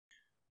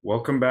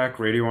Welcome back,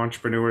 Radio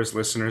Entrepreneurs,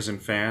 listeners, and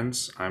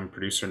fans. I'm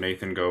producer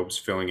Nathan Gobes,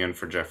 filling in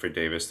for Jeffrey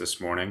Davis this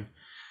morning.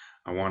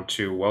 I want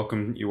to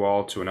welcome you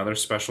all to another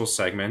special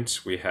segment.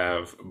 We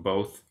have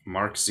both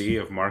Mark Z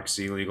of Mark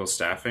Z Legal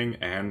Staffing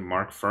and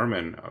Mark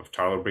Furman of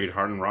Tarlow Breed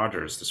Hart and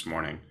Rogers this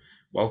morning.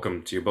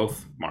 Welcome to you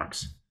both,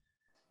 Marks.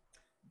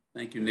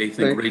 Thank you,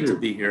 Nathan. Thank great you. to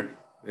be here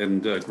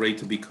and great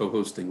to be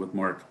co-hosting with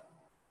Mark.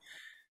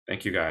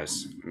 Thank you,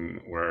 guys.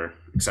 We're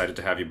excited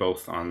to have you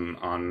both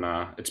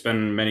on. It's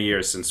been many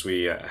years since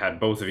we had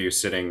both of you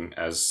sitting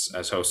as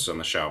hosts on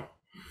the show.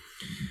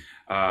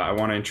 I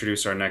want to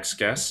introduce our next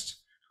guest,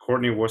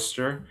 Courtney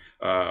Worcester,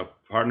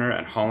 partner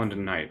at Holland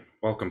and Knight.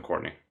 Welcome,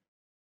 Courtney.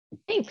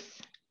 Thanks.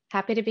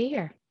 Happy to be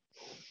here.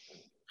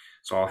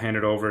 So I'll hand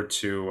it over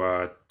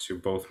to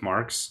both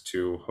Marks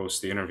to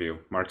host the interview.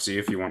 Mark Z,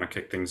 if you want to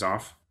kick things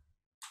off.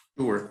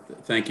 Sure.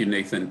 Thank you,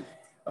 Nathan.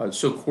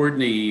 So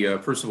Courtney,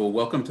 first of all,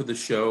 welcome to the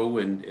show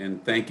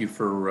and thank you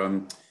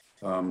for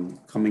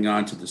coming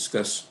on to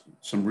discuss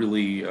some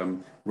really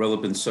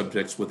relevant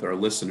subjects with our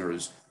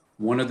listeners.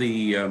 One of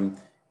the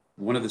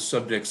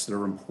subjects that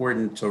are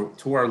important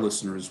to our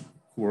listeners,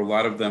 who a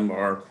lot of them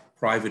are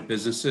private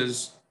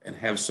businesses and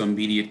have some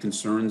immediate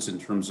concerns in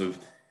terms of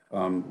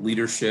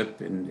leadership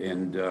and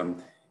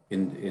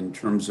in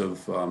terms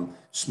of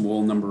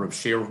small number of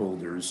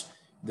shareholders.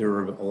 There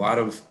are a lot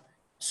of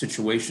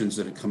situations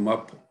that have come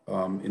up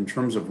in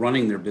terms of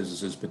running their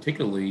businesses,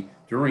 particularly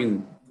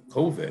during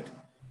COVID.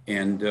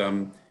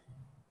 And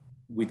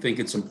we think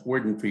it's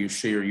important for you to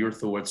share your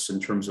thoughts in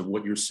terms of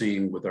what you're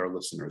seeing with our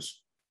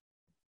listeners.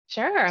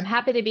 Sure, I'm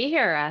happy to be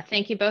here.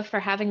 Thank you both for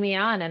having me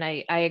on. And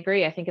I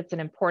agree, I think it's an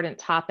important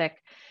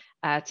topic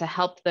to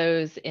help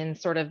those in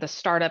sort of the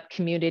startup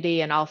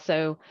community and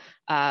also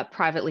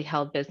privately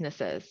held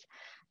businesses.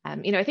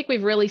 I think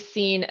we've really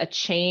seen a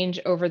change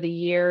over the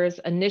years.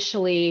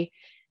 Initially,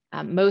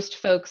 most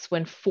folks,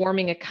 when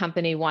forming a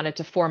company, wanted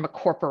to form a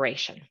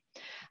corporation.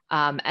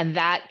 And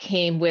that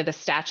came with a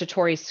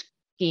statutory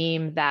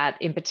scheme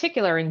that, in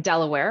particular in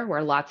Delaware,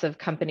 where lots of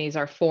companies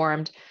are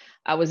formed,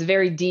 was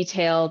very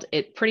detailed.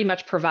 It pretty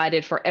much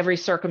provided for every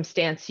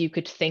circumstance you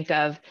could think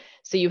of.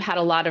 So you had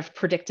a lot of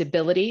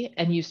predictability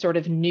and you sort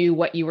of knew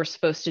what you were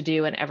supposed to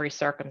do in every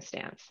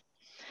circumstance.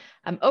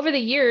 Over the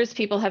years,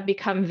 people have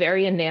become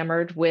very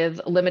enamored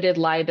with limited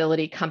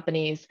liability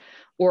companies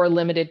or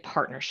limited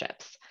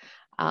partnerships,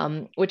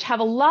 which have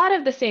a lot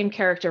of the same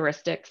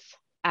characteristics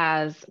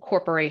as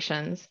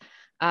corporations.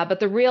 But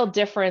the real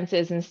difference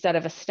is, instead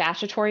of a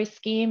statutory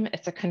scheme,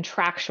 it's a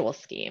contractual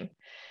scheme,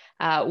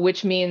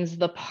 which means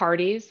the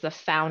parties, the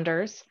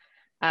founders,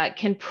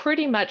 can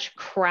pretty much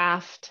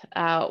craft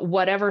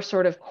whatever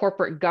sort of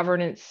corporate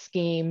governance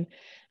scheme,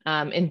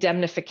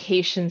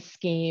 indemnification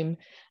scheme,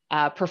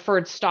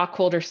 preferred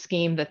stockholder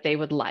scheme that they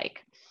would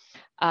like.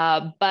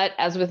 But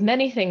as with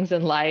many things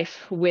in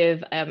life,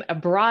 with a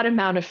broad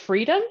amount of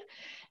freedom,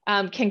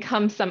 can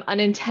come some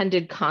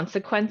unintended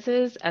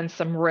consequences and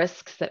some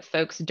risks that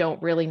folks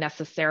don't really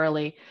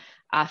necessarily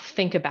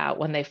think about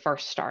when they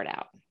first start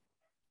out.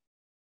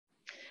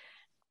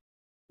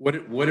 What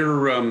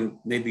are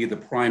maybe the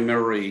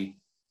primary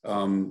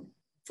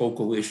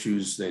focal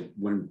issues that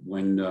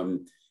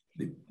when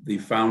the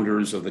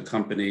founders of the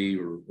company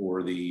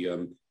or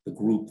the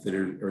group that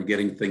are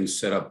getting things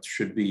set up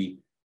should be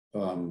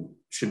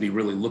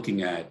really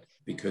looking at,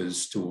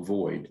 because to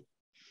avoid?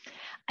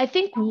 I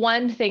think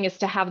one thing is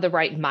to have the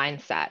right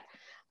mindset.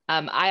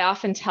 I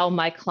often tell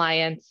my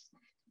clients,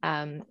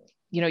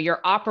 your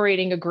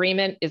operating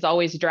agreement is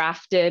always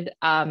drafted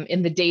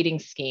in the dating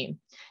scheme.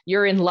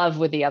 You're in love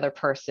with the other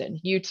person.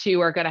 You two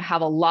are going to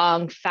have a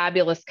long,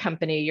 fabulous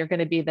company. You're going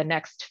to be the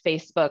next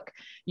Facebook.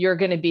 You're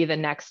going to be the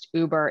next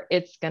Uber.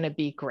 It's going to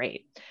be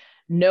great.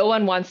 No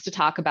one wants to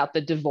talk about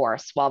the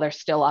divorce while they're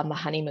still on the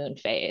honeymoon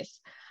phase.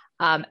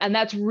 And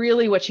that's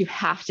really what you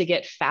have to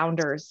get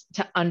founders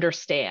to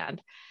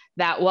understand,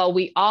 that while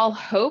we all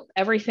hope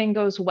everything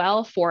goes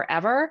well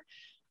forever,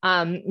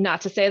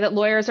 not to say that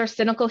lawyers are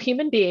cynical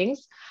human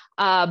beings,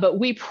 but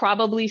we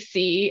probably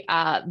see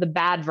the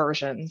bad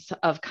versions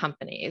of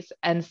companies.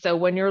 And so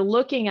when you're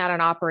looking at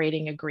an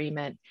operating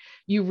agreement,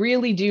 you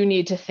really do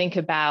need to think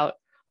about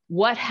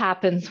what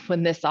happens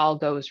when this all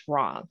goes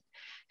wrong.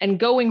 And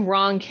going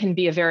wrong can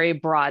be a very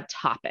broad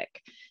topic.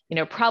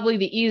 Probably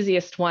the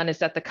easiest one is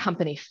that the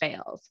company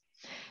fails.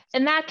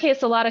 In that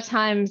case, a lot of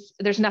times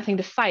there's nothing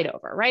to fight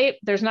over, right?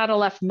 There's not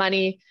enough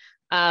money.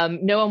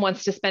 No one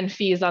wants to spend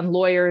fees on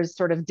lawyers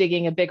sort of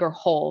digging a bigger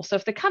hole. So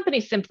if the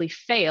company simply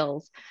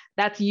fails,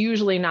 that's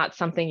usually not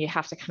something you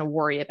have to kind of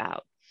worry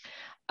about.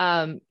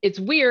 It's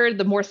weird,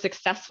 the more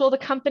successful the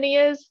company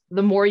is,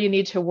 the more you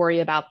need to worry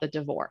about the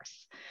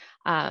divorce.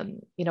 A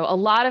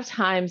lot of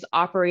times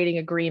operating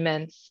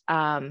agreements,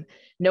 no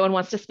one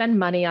wants to spend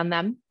money on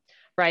them,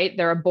 right?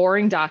 They're a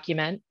boring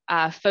document.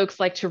 Folks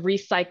like to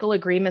recycle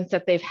agreements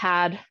that they've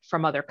had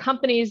from other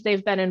companies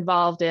they've been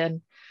involved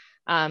in.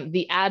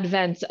 The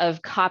advent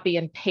of copy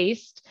and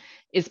paste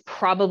is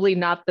probably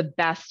not the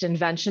best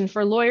invention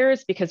for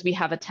lawyers, because we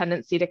have a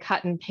tendency to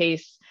cut and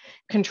paste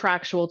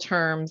contractual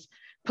terms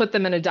put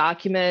them in a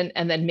document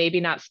and then maybe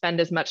not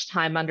spend as much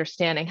time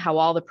understanding how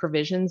all the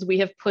provisions we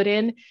have put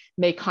in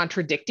may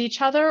contradict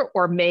each other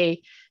or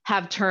may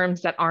have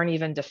terms that aren't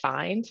even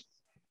defined.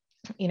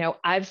 You know,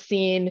 I've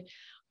seen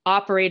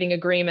operating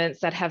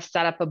agreements that have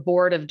set up a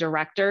board of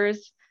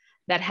directors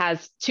that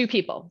has 2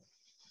 people.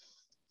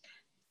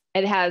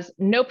 It has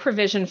no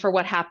provision for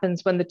what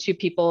happens when the 2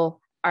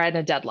 people are in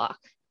a deadlock.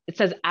 It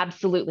says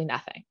absolutely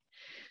nothing.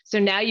 So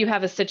now you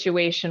have a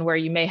situation where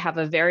you may have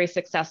a very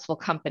successful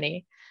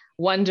company.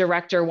 One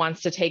director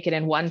wants to take it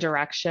in one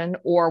direction,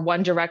 or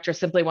one director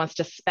simply wants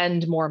to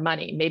spend more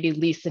money, maybe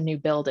lease a new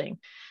building,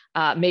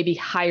 maybe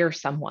hire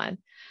someone.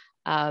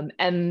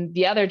 And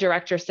the other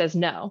director says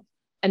no.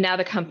 And now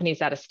the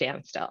company's at a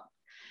standstill.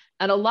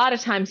 And a lot of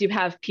times you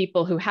have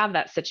people who have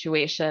that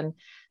situation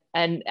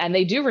and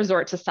they do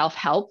resort to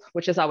self-help,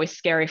 which is always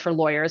scary for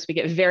lawyers. We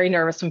get very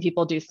nervous when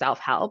people do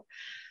self-help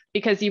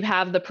because you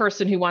have the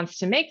person who wants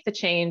to make the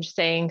change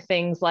saying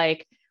things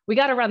like, we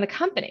got to run the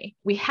company.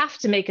 We have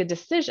to make a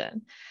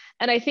decision.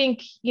 And I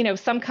think, you know,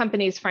 some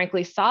companies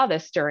frankly saw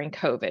this during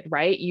COVID,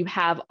 right? You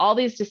have all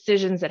these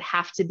decisions that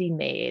have to be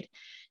made.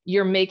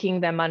 You're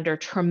making them under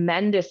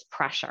tremendous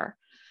pressure,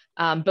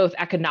 both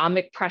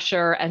economic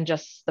pressure and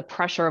just the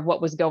pressure of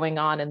what was going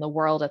on in the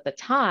world at the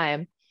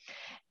time.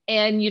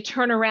 And you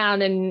turn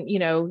around and,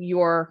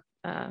 your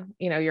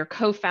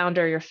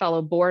co-founder, your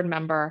fellow board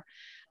member,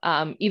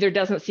 either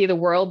doesn't see the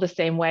world the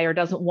same way or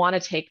doesn't want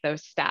to take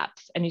those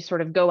steps. And you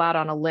sort of go out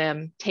on a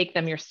limb, take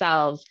them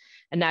yourselves,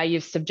 and now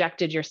you've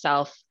subjected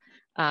yourself,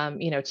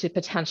 to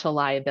potential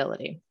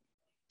liability.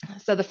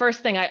 So the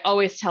first thing I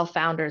always tell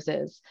founders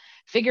is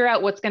figure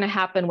out what's going to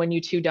happen when you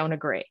 2 don't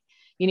agree.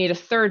 You need a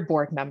third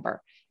board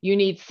member. You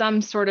need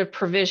some sort of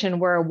provision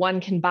where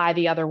one can buy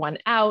the other one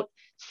out.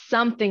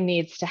 Something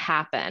needs to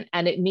happen,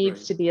 and it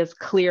needs to be as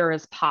clear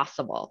as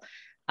possible.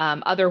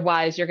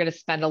 Otherwise, you're going to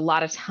spend a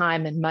lot of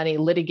time and money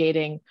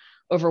litigating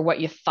over what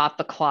you thought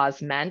the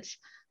clause meant,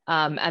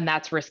 and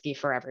that's risky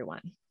for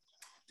everyone.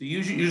 Do you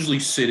usually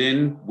sit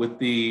in with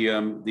the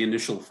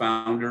initial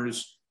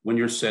founders when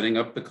you're setting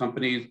up the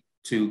company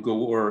to go,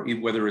 or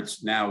whether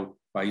it's now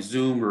by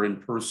Zoom or in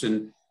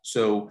person,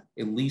 so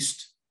at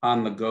least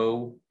on the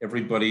go,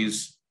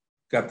 everybody's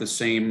got the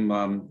same,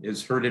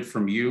 has heard it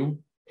from you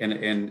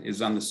and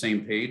is on the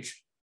same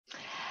page?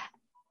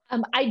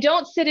 I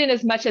don't sit in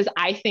as much as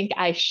I think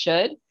I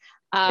should.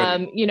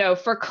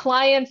 For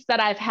clients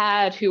that I've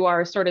had who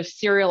are sort of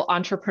serial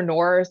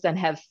entrepreneurs and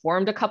have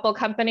formed a couple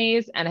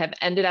companies and have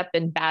ended up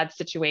in bad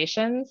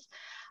situations,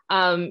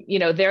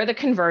 they're the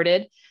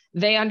converted.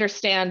 They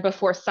understand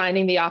before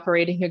signing the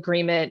operating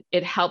agreement,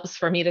 it helps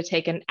for me to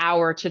take an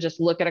hour to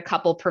just look at a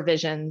couple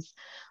provisions,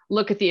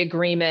 look at the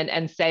agreement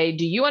and say,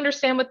 do you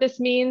understand what this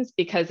means?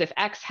 Because if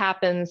X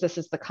happens, this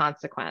is the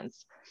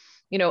consequence.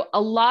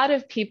 A lot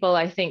of people,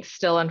 I think,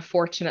 still,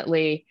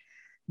 unfortunately,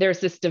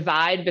 there's this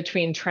divide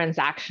between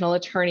transactional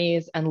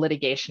attorneys and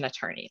litigation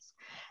attorneys.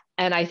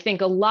 And I think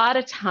a lot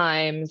of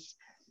times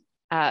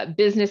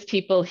business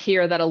people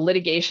hear that a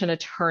litigation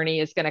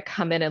attorney is going to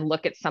come in and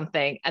look at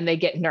something and they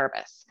get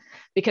nervous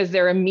because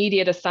their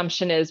immediate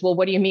assumption is, well,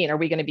 what do you mean? Are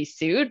we going to be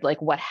sued?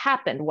 Like, what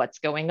happened? What's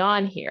going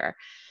on here?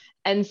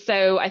 And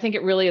so I think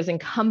it really is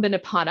incumbent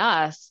upon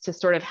us to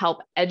sort of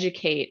help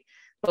educate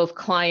both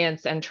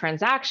clients and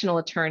transactional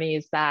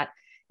attorneys that,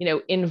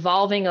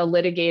 involving a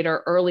litigator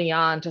early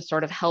on to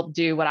sort of help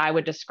do what I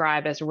would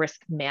describe as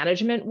risk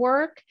management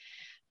work,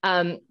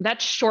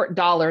 that's short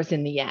dollars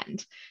in the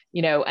end.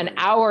 An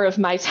hour of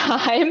my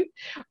time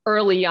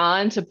early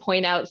on to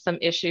point out some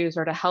issues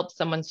or to help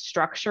someone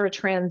structure a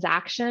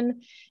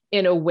transaction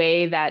in a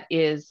way that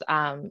is,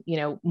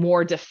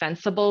 more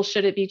defensible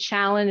should it be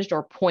challenged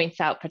or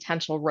points out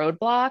potential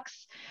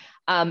roadblocks.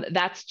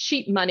 That's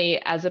cheap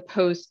money as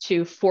opposed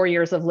to 4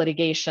 years of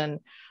litigation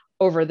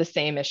over the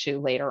same issue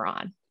later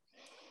on.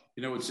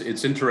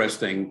 It's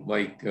interesting.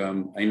 Like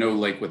I know,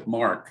 like with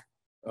Mark,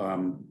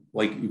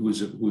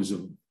 who's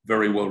a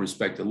very well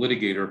respected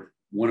litigator.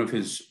 One of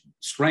his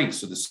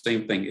strengths of the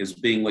same thing is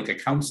being like a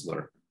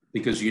counselor,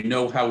 because you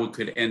know how it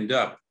could end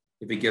up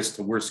if it gets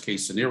to worst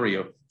case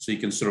scenario, so you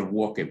can sort of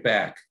walk it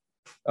back.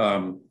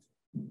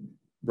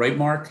 Right,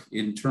 Mark?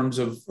 In terms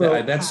of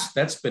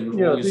that's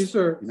been always, these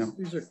are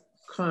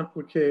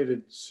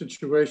complicated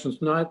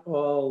situations. Not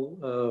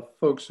all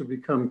folks who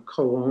become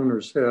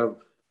co-owners have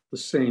the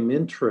same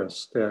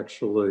interest,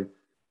 actually,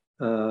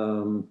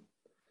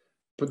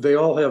 but they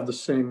all have the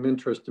same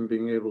interest in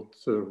being able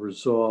to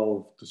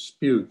resolve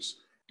disputes.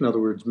 In other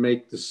words,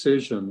 make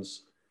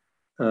decisions.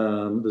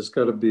 There's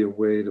got to be a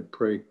way to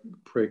break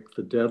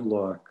the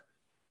deadlock.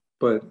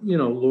 But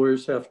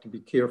lawyers have to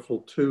be careful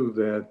too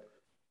that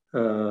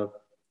that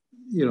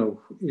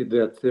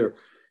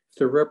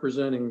they're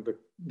representing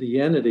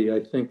the entity. I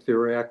think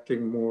they're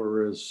acting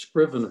more as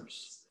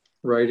scriveners,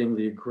 writing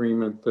the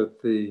agreement that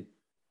the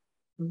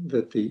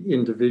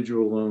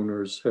individual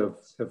owners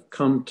have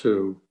come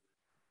to.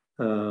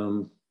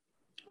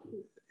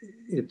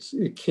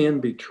 It can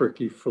be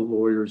tricky for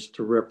lawyers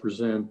to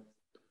represent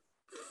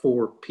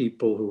 4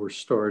 people who are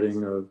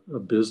starting a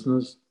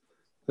business.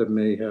 that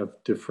may have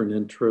different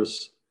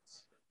interests.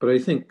 But I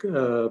think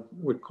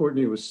what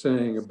Courtney was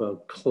saying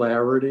about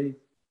clarity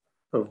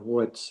of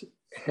what's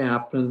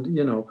happened,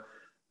 you know,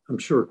 I'm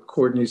sure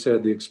Courtney's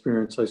had the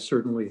experience, I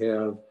certainly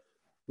have,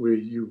 where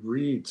you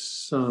read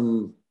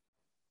some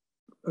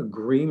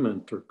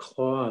agreement or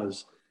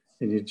clause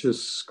and you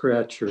just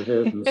scratch your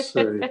head and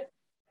say,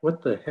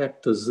 what the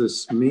heck does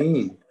this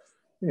mean?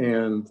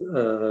 And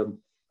who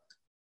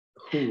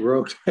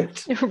wrote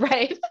it?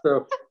 Right.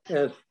 So,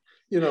 and,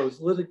 you know, as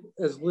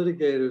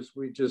litigators,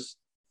 we just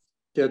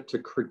get to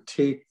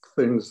critique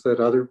things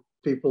that other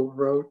people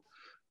wrote.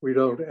 We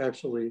don't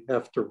actually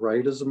have to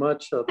write as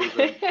much other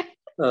than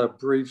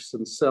briefs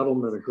and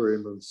settlement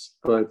agreements.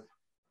 But,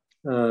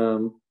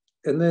 and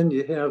then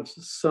you have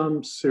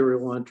some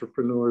serial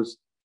entrepreneurs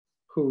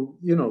who,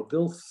 you know,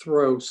 they'll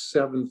throw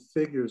 7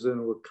 figures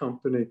into a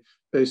company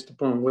based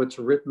upon what's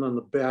written on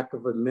the back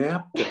of a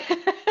napkin.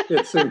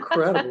 It's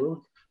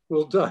incredible.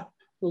 We'll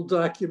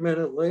document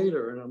it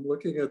later. And I'm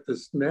looking at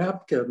this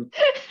napkin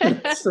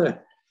and say,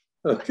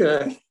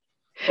 okay,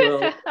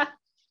 well,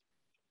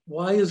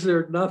 why is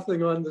there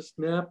nothing on this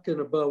napkin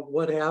about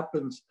what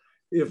happens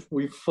if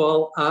we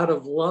fall out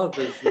of love,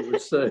 as you were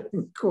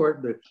saying,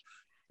 Courtney?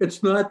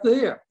 It's not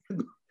there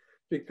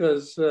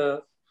because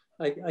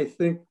I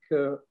think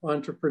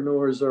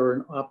entrepreneurs are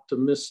an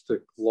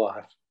optimistic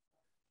lot,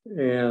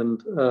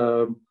 and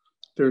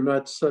they're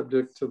not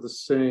subject to the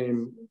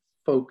same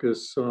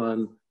focus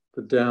on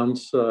the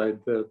downside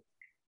that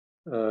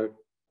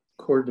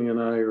Courtney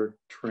and I are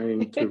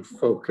trained to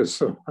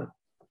focus on.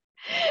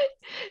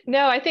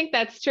 No, I think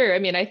that's true. I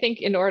mean, I think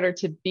in order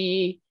to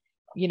be,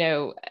 you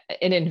know,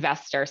 an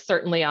investor,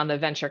 certainly on the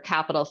venture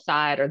capital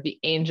side or the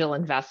angel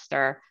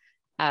investor,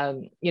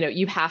 you know,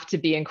 you have to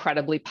be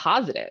incredibly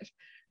positive,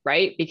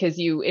 right? Because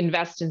you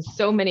invest in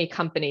so many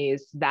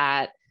companies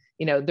that,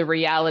 you know, the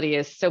reality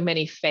is so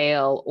many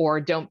fail or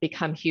don't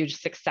become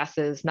huge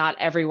successes. Not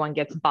everyone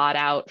gets bought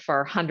out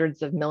for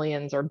hundreds of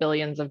millions or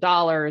billions of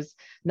dollars.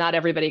 Not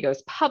everybody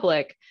goes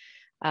public.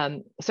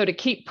 So to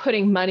keep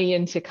putting money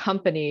into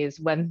companies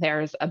when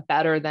there's a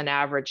better than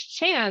average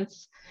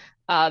chance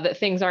that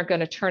things aren't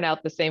going to turn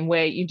out the same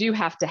way, you do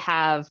have to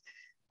have,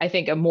 I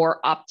think, a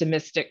more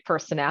optimistic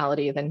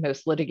personality than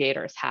most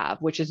litigators have,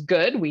 which is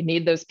good. We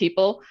need those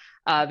people.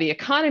 The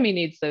economy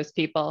needs those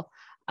people.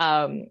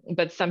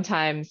 But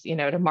sometimes, you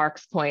know, to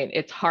Mark's point,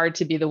 it's hard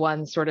to be the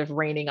one sort of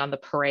raining on the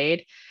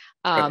parade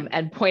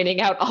and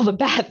pointing out all the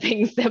bad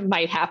things that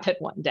might happen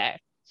one day.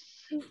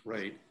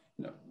 Right.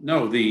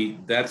 No,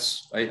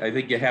 I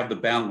think you have the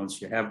balance.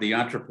 You have the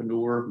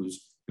entrepreneur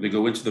who's going to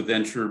go into the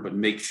venture, but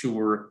make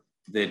sure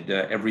that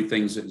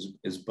everything's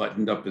as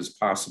buttoned up as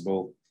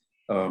possible.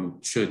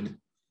 Should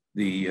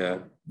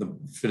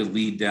it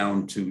lead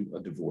down to a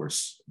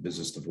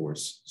business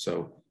divorce.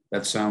 So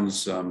that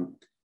sounds,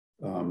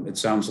 it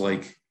sounds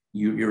like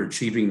you're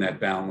achieving that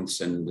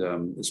balance,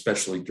 and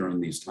especially during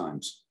these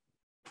times.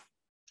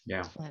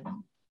 Yeah.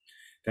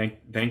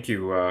 Thank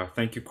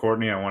you,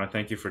 Courtney. I want to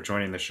thank you for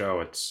joining the show.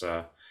 It's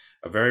a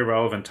very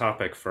relevant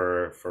topic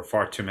for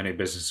far too many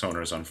business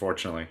owners,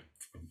 unfortunately.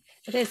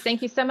 It is.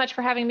 Thank you so much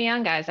for having me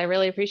on, guys. I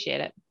really appreciate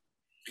it.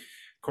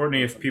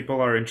 Courtney, if people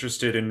are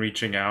interested in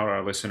reaching out,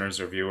 our listeners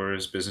or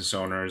viewers, business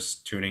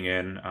owners tuning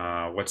in,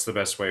 what's the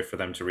best way for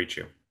them to reach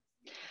you?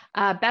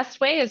 Best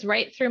way is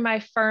right through my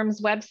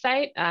firm's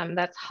website.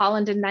 That's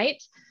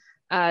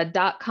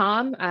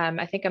hollandandknight.com.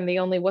 I think I'm the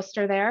only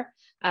Worcester there.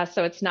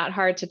 So it's not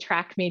hard to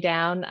track me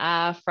down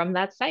from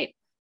that site.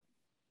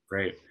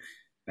 Great.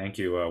 Thank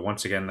you.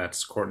 Once again,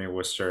 that's Courtney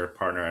Worcester,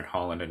 partner at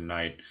Holland and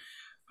Knight.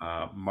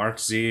 Mark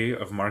Z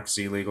of Mark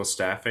Z Legal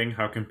Staffing,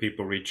 how can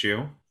people reach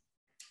you?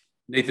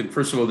 Nathan,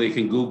 first of all, they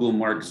can Google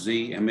Mark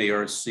Z,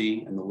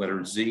 M-A-R-C, and the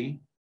letter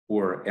Z,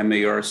 or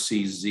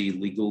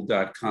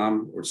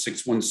marczlegal.com, or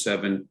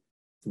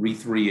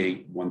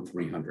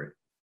 617-338-1300.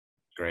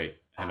 Great.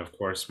 And of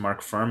course,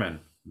 Mark Furman,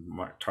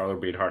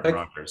 Tarler Bead Hart and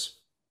Rogers.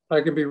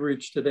 I can be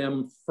reached at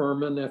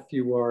mfurman,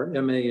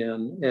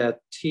 F-U-R-M-A-N, at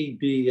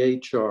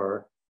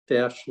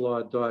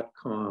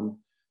tbhr-law.com,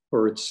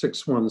 or at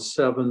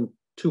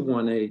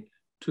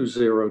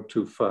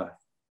 617-218-2025.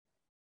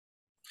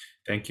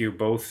 Thank you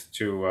both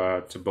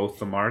to both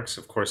the Marks.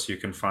 Of course, you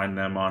can find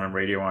them on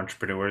Radio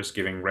Entrepreneurs,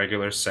 giving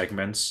regular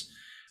segments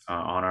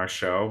on our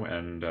show,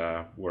 and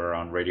we're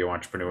on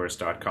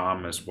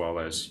radioentrepreneurs.com, as well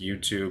as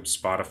YouTube,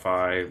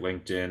 Spotify,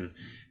 LinkedIn,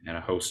 and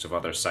a host of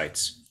other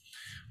sites.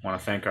 I want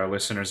to thank our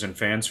listeners and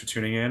fans for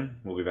tuning in.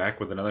 We'll be back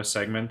with another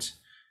segment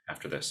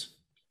after this.